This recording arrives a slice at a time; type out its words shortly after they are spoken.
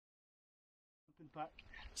pack.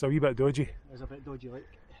 It's a wee bit dodgy. It's a bit dodgy, like.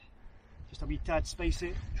 Just a wee tad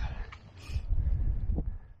spicy.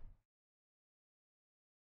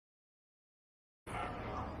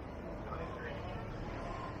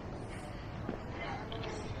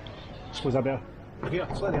 Suppose I better Here,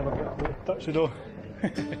 slightly have a bit. touch the door.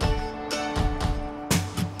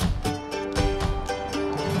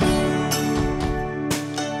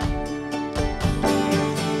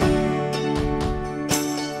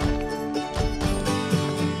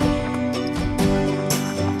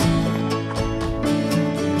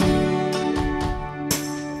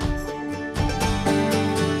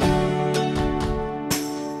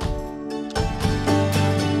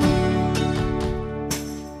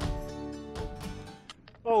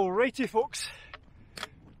 Alrighty folks,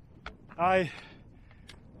 I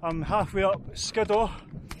am halfway up Skiddaw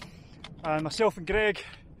and myself and Greg,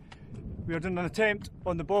 we are doing an attempt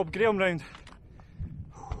on the Bob Graham round.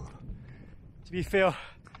 To be fair,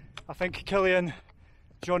 I think Killian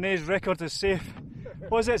Johnny's record is safe.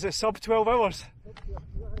 What is it? Is it sub 12 hours?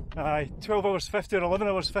 Aye, 12 hours 50 or 11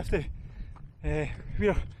 hours 50.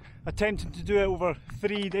 We're attempting to do it over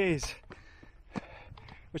 3 days,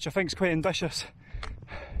 which I think is quite ambitious.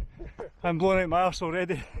 I'm blowing out my arse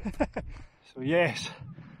already. So yes,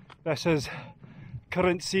 this is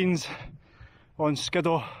current scenes on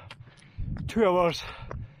Skiddaw. 2 hours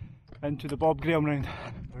into the Bob Graham round.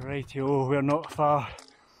 Rightio, we're not far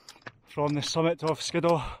from the summit of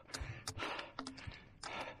Skiddaw.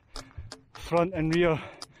 Front and rear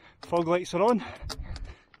fog lights are on.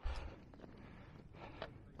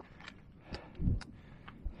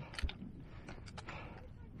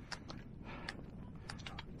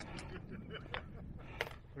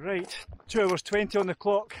 Right, 2 hours 20 on the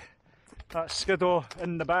clock. That's Skiddaw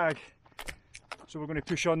in the bag. So we're going to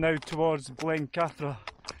push on now towards Blencathra.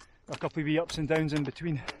 A couple of wee ups and downs in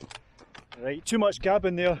between. Right, too much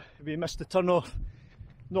gabbing there. We missed the turn off.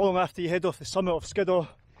 Not long after you head off the summit of Skiddaw,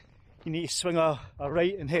 you need to swing a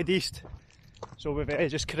right and head east. So we've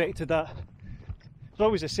just corrected that. It's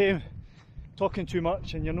always the same, talking too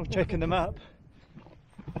much and you're not checking the map.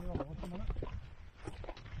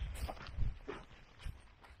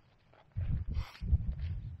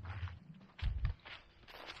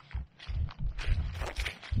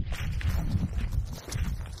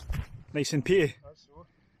 Nice and peaty.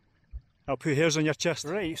 I'll put hairs on your chest.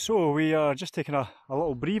 Right, so we are just taking a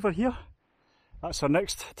little breather here. That's our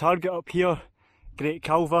next target up here, Great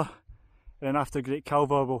Calva. And then after Great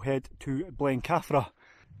Calva we'll head to Blencathra.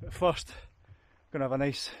 But first, I'm going to have a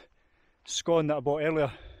nice scone that I bought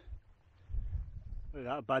earlier. Look at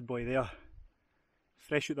that bad boy there.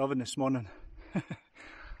 Fresh out the oven this morning.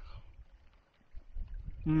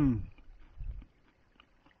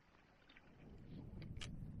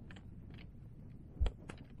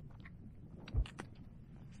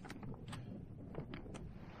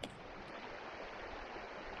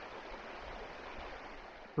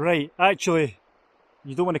 Right, actually,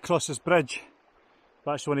 you don't want to cross this bridge.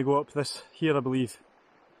 You actually want to go up this here, I believe.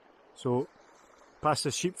 So, past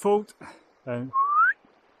the sheepfold, and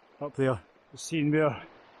up there. The scene where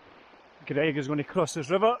Greg is going to cross this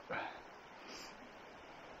river.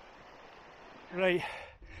 Right,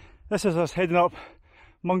 this is us heading up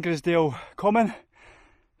Mungersdale Common.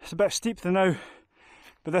 It's a bit steep now,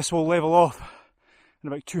 but this will level off in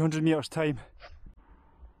about 200 metres time.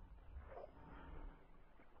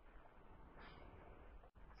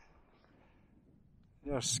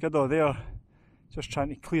 There's Skiddaw there, just trying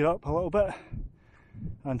to clear up a little bit.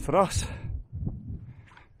 And for us,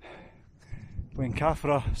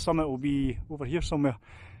 Blencathra summit will be over here somewhere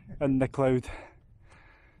in the cloud.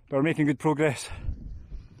 But we're making good progress.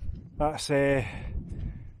 That's 5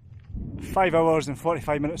 hours and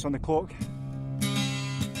 45 minutes on the clock.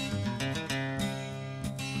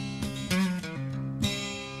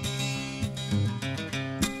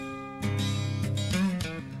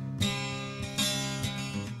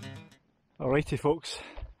 Alrighty folks,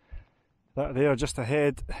 that there just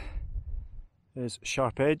ahead is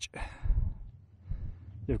Sharp Edge.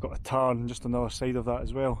 You've got a tarn just on the other side of that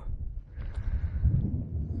as well.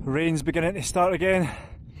 Rain's beginning to start again.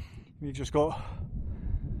 We've just got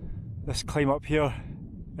this climb up here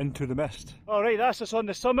into the mist. Alright, that's us on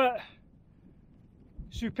the summit.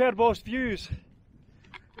 Superbos views.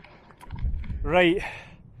 Right,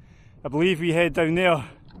 I believe we head down there.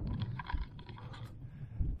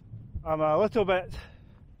 I'm a little bit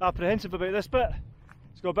apprehensive about this bit.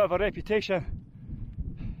 It's got a bit of a reputation.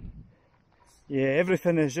 Yeah,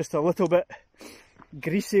 everything is just a little bit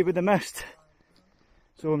greasy with the mist.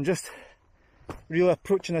 So I'm just really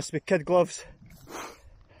approaching this with kid gloves.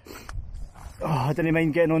 Oh, I didn't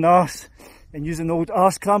mind getting on the arse and using old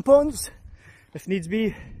arse crampons if needs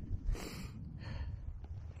be.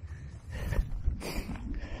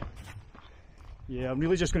 Yeah, I'm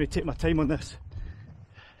really just going to take my time on this.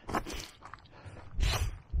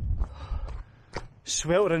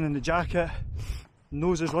 Sweltering in the jacket,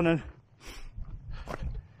 nose is running,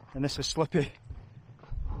 and this is slippy.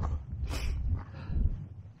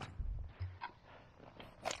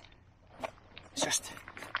 It's just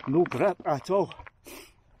no grip at all.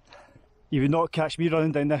 You would not catch me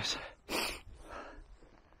running down this.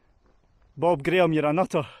 Bob Graham, you're a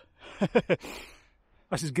nutter.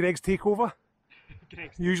 This is Greg's takeover.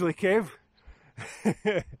 Usually Kev.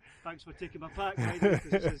 Thanks for taking my pack, because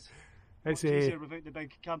this is much easier without the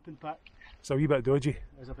big camping pack. It's a wee bit dodgy.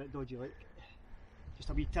 It's a bit dodgy, like. Just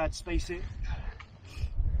a wee tad spicy.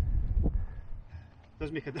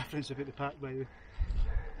 Does make a difference without the pack, by the way.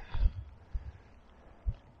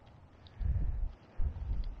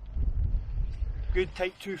 Good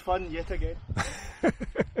type 2 fun yet again.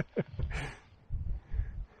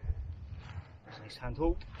 Nice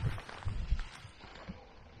handhold.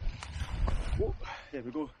 Whoa, there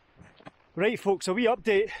we go. Right folks, a wee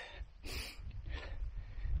update.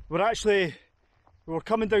 We were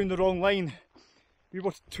coming down the wrong line. We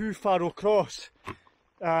were too far across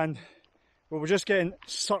and we were just getting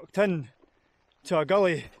sucked in to a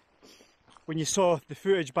gully when you saw the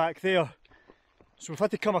footage back there. So we've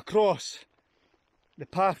had to come across. The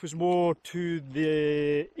path was more to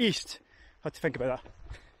the east. Had to think about that.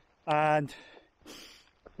 And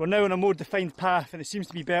we're now on a more defined path and it seems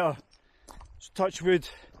to be better. So touch wood,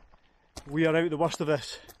 we are out the worst of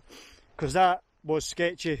this. Because that was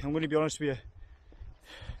sketchy, I'm going to be honest with you.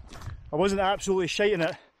 I wasn't absolutely shiting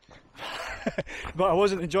it, but I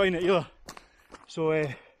wasn't enjoying it either. So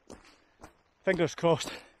fingers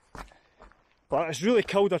crossed. But it's really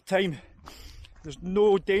killed our time. There's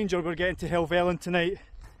no danger we're getting to Helvellyn tonight.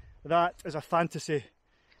 That is a fantasy.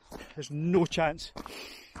 There's no chance.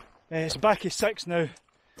 It's back at 6 now.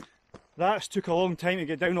 That's took a long time to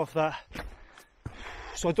get down off that.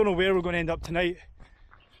 So I don't know where we're going to end up tonight.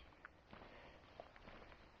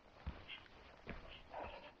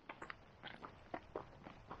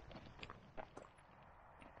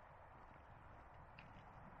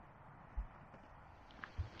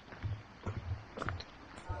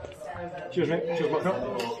 Cheers mate, cheers my cup.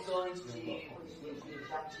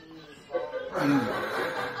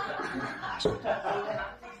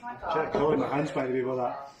 Check clawing my hands by the way with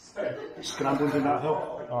that scrambling down that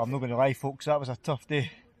hill. Oh, I'm not going to lie folks, that was a tough day.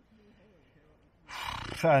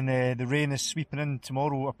 And the rain is sweeping in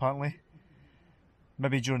tomorrow apparently.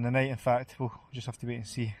 Maybe during the night in fact, we'll just have to wait and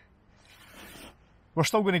see. We're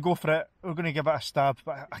still going to go for it, we're going to give it a stab,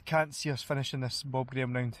 but I can't see us finishing this Bob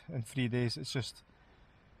Graham round in 3 days. It's just,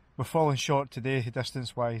 we're falling short today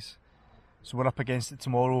distance wise. So we're up against it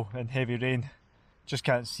tomorrow in heavy rain. Just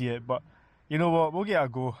can't see it, but you know what, we'll get a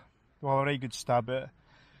go. We'll have a right good stab at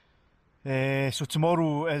it. So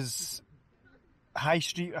tomorrow is High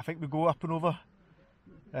Street, I think we go up and over.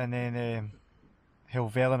 And then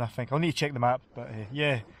Helvellyn, I think. I'll need to check the map, but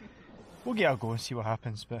yeah, we'll get a go and see what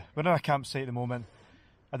happens. But we're in a campsite at the moment.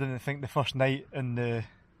 I didn't think the first night in the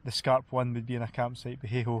Scarp one would be in a campsite, but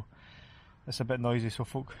hey ho, it's a bit noisy, so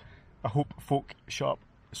I hope folk shut up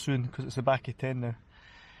soon, because it's the back of 10 now.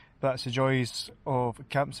 But that's the joys of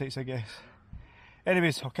campsites, I guess.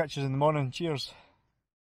 Anyways, I'll catch you in the morning. Cheers.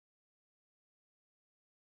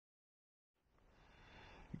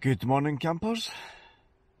 Good morning, campers.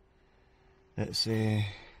 It's 20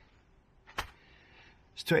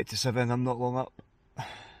 to 7, I'm not long up.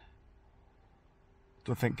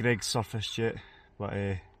 Don't think Greg's surfaced yet, but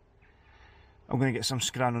I'm going to get some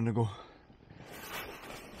scran on the go.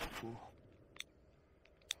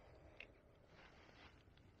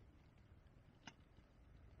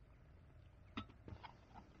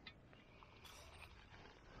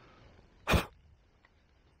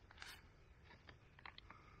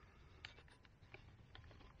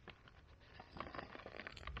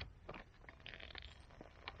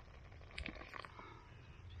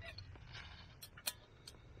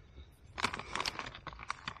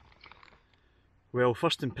 Well,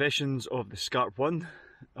 first impressions of the Scarp 1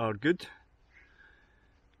 are good.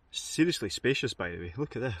 Seriously spacious, by the way,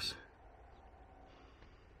 look at this.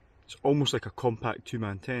 It's almost like a compact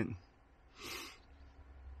 2-man tent.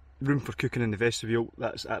 Room for cooking in the vestibule,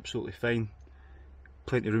 that's absolutely fine.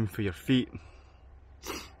 Plenty of room for your feet.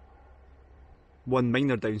 One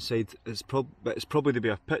minor downside is it's probably to be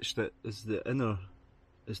a pitch that is the inner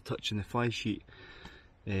is touching the fly sheet.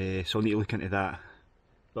 So I'll need to look into that.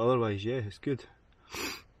 But otherwise, yeah, it's good.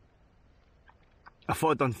 I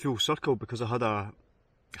thought I'd done full circle because I had a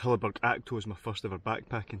Hilleberg Acto was my first ever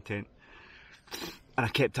backpacking tent, and I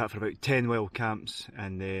kept that for about 10 wild camps,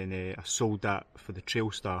 and then I sold that for the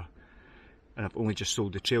Trailstar, and I've only just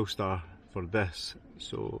sold the Trailstar for this,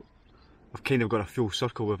 so I've kind of got a full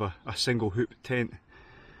circle with a single hoop tent.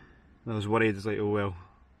 And I was worried, it's like, oh well,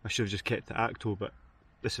 I should have just kept the Acto, but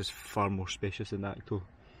this is far more spacious than the Acto.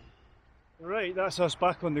 Right, that's us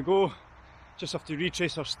back on the go. Just have to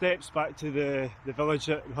retrace our steps back to the village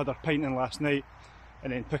that we had our pint in last night,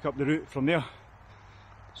 and then pick up the route from there.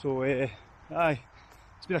 So aye,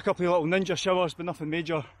 it's been a couple of little ninja showers, but nothing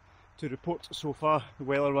major to report so far,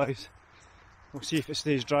 weather wise. We'll see if it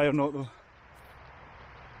stays dry or not though.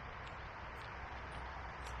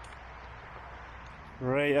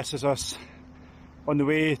 Right, this is us on the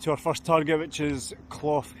way to our first target, which is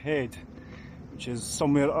Clough Head, which is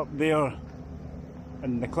somewhere up there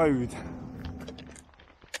in the cloud.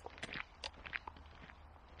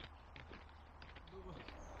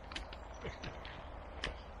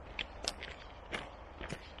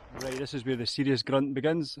 Right, this is where the serious grunt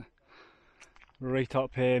begins. Right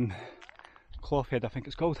up Clough Head, I think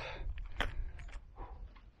it's called.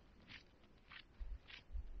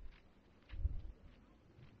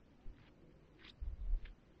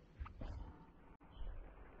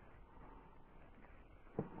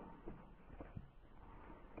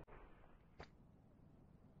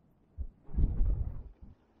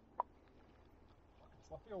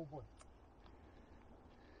 Fluffy old boy.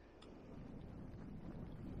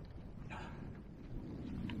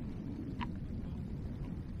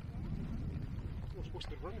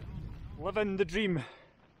 Living the dream.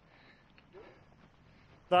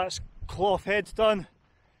 That's Clough Head done.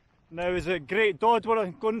 Now is it Great Dodd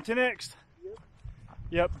we're going to next?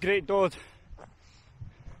 Yep, Great Dodd.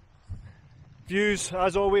 Views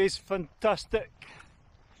as always fantastic.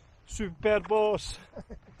 Super boss.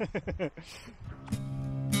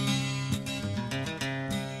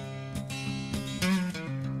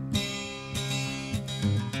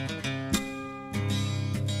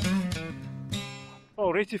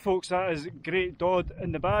 Alrighty folks, that is Great Dodd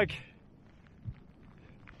in the bag.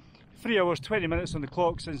 3 hours 20 minutes on the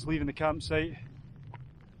clock since leaving the campsite.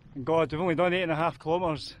 And God, we've only done 8.5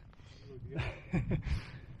 kilometres.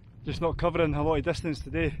 Just not covering a lot of distance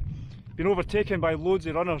today. Been overtaken by loads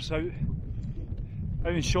of runners out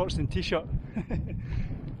in shorts and t-shirt.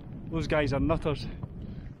 Those guys are nutters.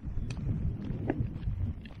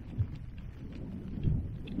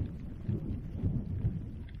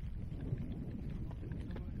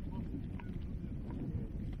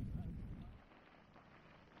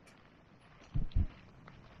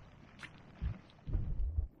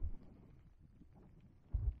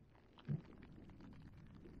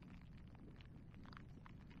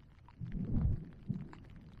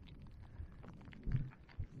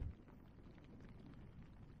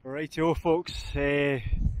 Rightio folks,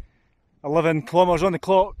 11 kilometres on the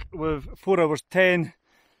clock with 4 hours 10,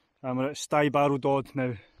 and we're at Stuybarrow Dodd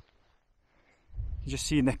now. You just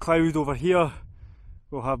see in the cloud over here,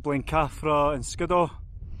 we'll have Blencathra and Skiddaw,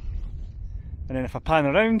 and then if I pan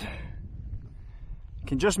around, you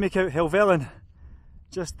can just make out Helvellyn,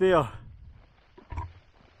 just there.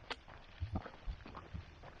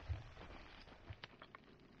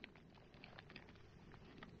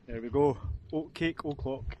 There we go, oat cake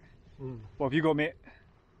o'clock. What have you got, mate?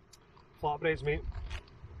 Flatbreads, mate.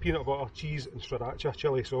 Peanut butter, cheese and sriracha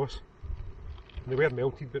chilli sauce. And they were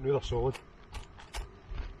melted, but now they're solid.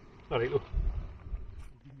 Alright though.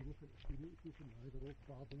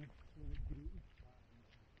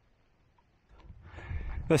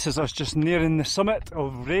 This is us just nearing the summit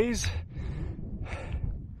of Rays.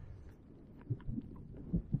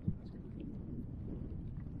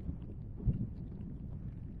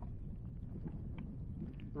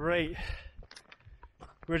 Right,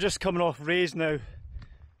 we're just coming off Rays now,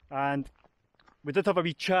 and we did have a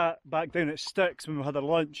wee chat back down at Sticks when we had our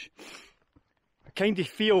lunch. I kind of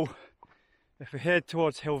feel if we head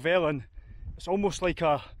towards Helvellyn, it's almost like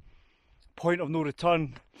a point of no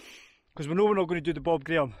return, because we know we're not going to do the Bob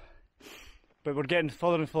Graham, but we're getting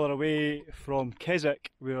further and further away from Keswick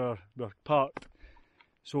where we're parked,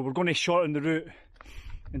 so we're going to shorten the route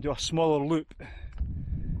and do a smaller loop,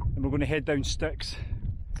 and we're going to head down Sticks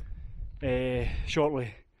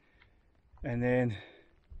shortly, and then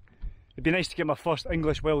it'd be nice to get my first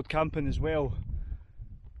English wild camping as well,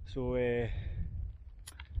 so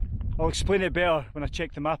I'll explain it better when I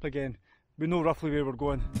check the map again. We know roughly where we're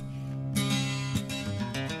going.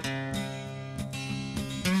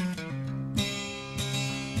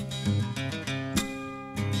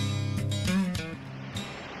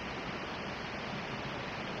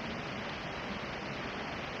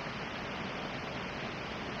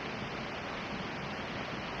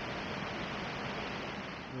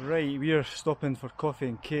 Right, we're stopping for coffee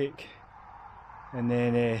and cake, and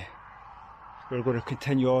then we're going to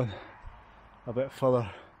continue on a bit further,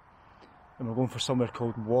 and we're going for somewhere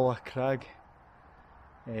called Walla Crag.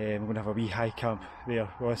 We're going to have a wee high camp there.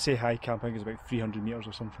 Well, I say high camp, I think it's about 300 metres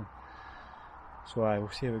or something. So we'll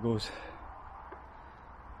see how it goes.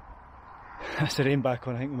 That's the rain back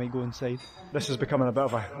on, I think we might go inside. This is becoming a bit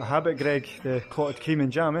of a habit, Greg, the clotted cream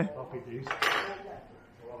and jam, eh? Happy days.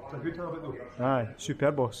 It's a good habit though. Aye,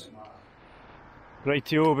 superb, boss.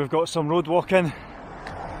 Rightio, we've got some road walking.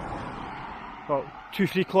 About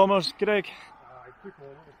 2-3 kilometres, Greg? Aye, 2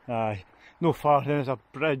 kilometres. Aye, no far, then there's a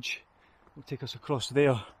bridge. It'll take us across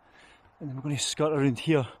there, and then we're going to skirt around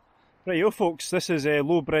here. Rightio folks, this is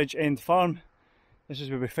Low Bridge End Farm. This is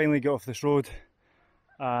where we finally get off this road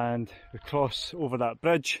and we cross over that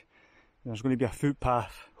bridge, and there's going to be a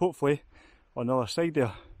footpath, hopefully, on the other side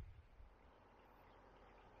there.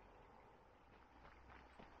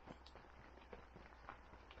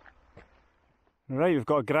 Right, we've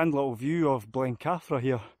got a grand little view of Blencathra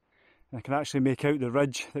here, and I can actually make out the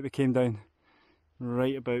ridge that we came down.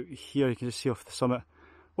 Right about here, you can just see off the summit.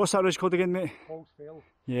 What's that ridge called again, mate? Hall's Fell.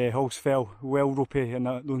 Yeah, Hall's Fell. Well ropey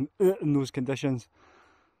in those conditions.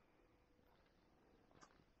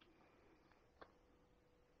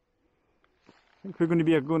 I think we're going to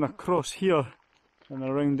be going across here and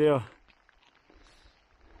around there.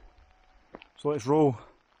 So let's roll.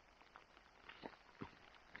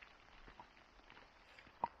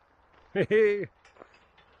 Hey!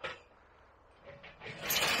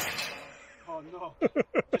 Oh no,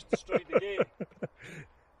 just destroyed the gate.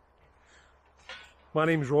 My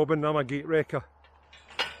name's Robin, I'm a gate wrecker.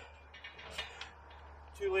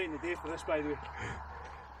 Too late in the day for this, by the way.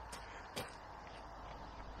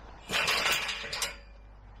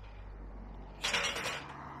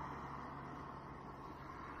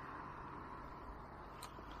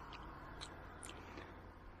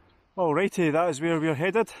 Alrighty, that is where we're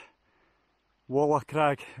headed. Walla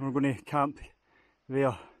Crag, and we're going to camp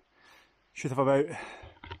there. Should have about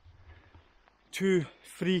 2-3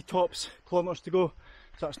 tops kilometres to go,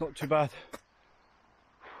 so that's not too bad.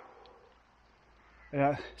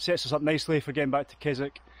 Yeah, sets us up nicely for getting back to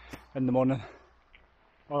Keswick in the morning.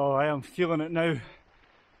 Oh, I am feeling it now.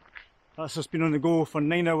 That's just been on the go for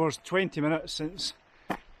 9 hours 20 minutes since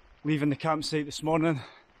leaving the campsite this morning,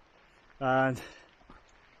 and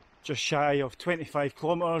just shy of 25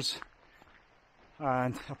 kilometres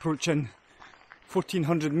and approaching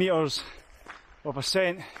 1400 metres of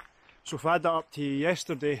ascent. So if I add that up to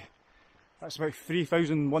yesterday, that's about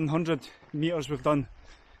 3,100 metres we've done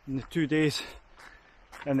in the 2 days,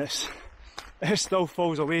 and it still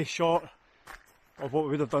falls away short of what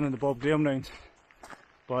we would have done in the Bob Graham round,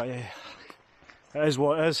 but it is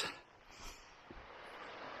what it is.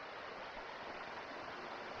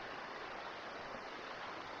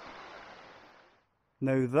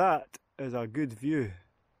 Now that is a good view.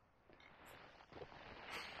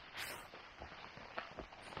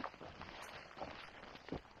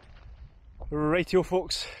 Rightio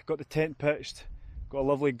folks, got the tent pitched, got a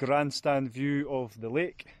lovely grandstand view of the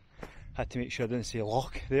lake. Had to make sure I didn't say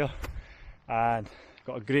loch there, and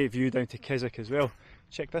got a great view down to Keswick as well.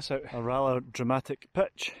 Check this out, a rather dramatic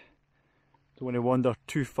pitch. Don't want to wander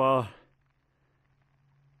too far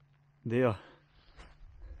there.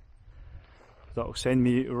 That'll send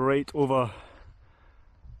me right over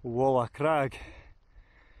Walla Crag.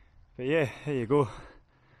 But yeah, there you go.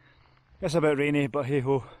 It's a bit rainy, but hey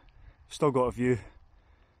ho, still got a view.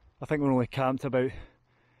 I think we're only camped about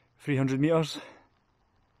 300 metres.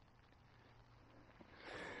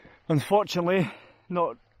 Unfortunately,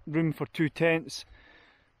 not room for 2 tents.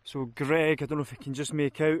 So Greg, I don't know if he can just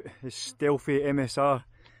make out his stealthy MSR.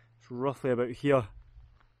 It's roughly about here.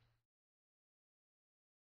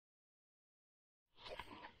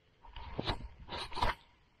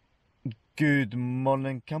 Good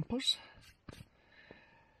morning, campers.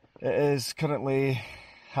 It is currently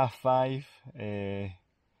 5:30,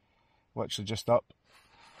 literally just up.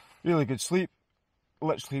 Really good sleep,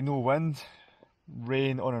 literally no wind,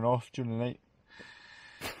 rain on and off during the night.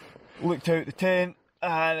 Looked out the tent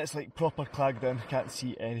and it's like proper clagged in, can't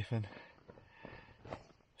see anything.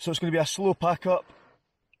 So it's going to be a slow pack up,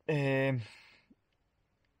 get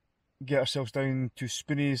ourselves down to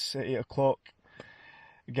Spoonies at 8 o'clock.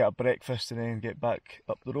 Get a breakfast and then get back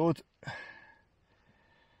up the road.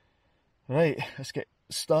 Right, let's get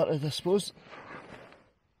started, I suppose.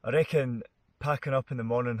 I reckon packing up in the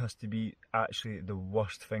morning has to be actually the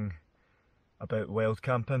worst thing about wild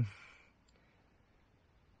camping.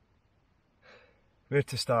 Where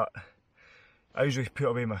to start? I usually put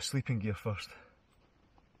away my sleeping gear first.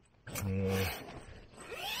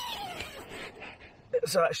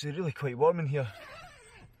 It's actually really quite warm in here.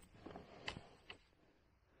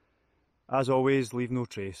 As always, leave no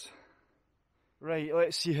trace. Right,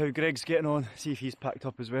 let's see how Greg's getting on, see if he's packed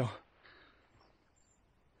up as well.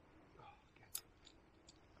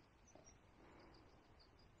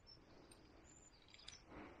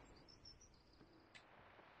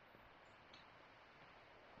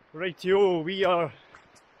 Rightio, we are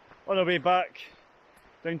on our way back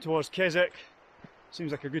down towards Keswick.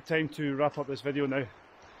 Seems like a good time to wrap up this video now.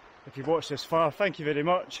 If you've watched this far, thank you very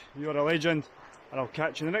much. You're a legend, and I'll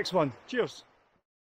catch you in the next one. Cheers!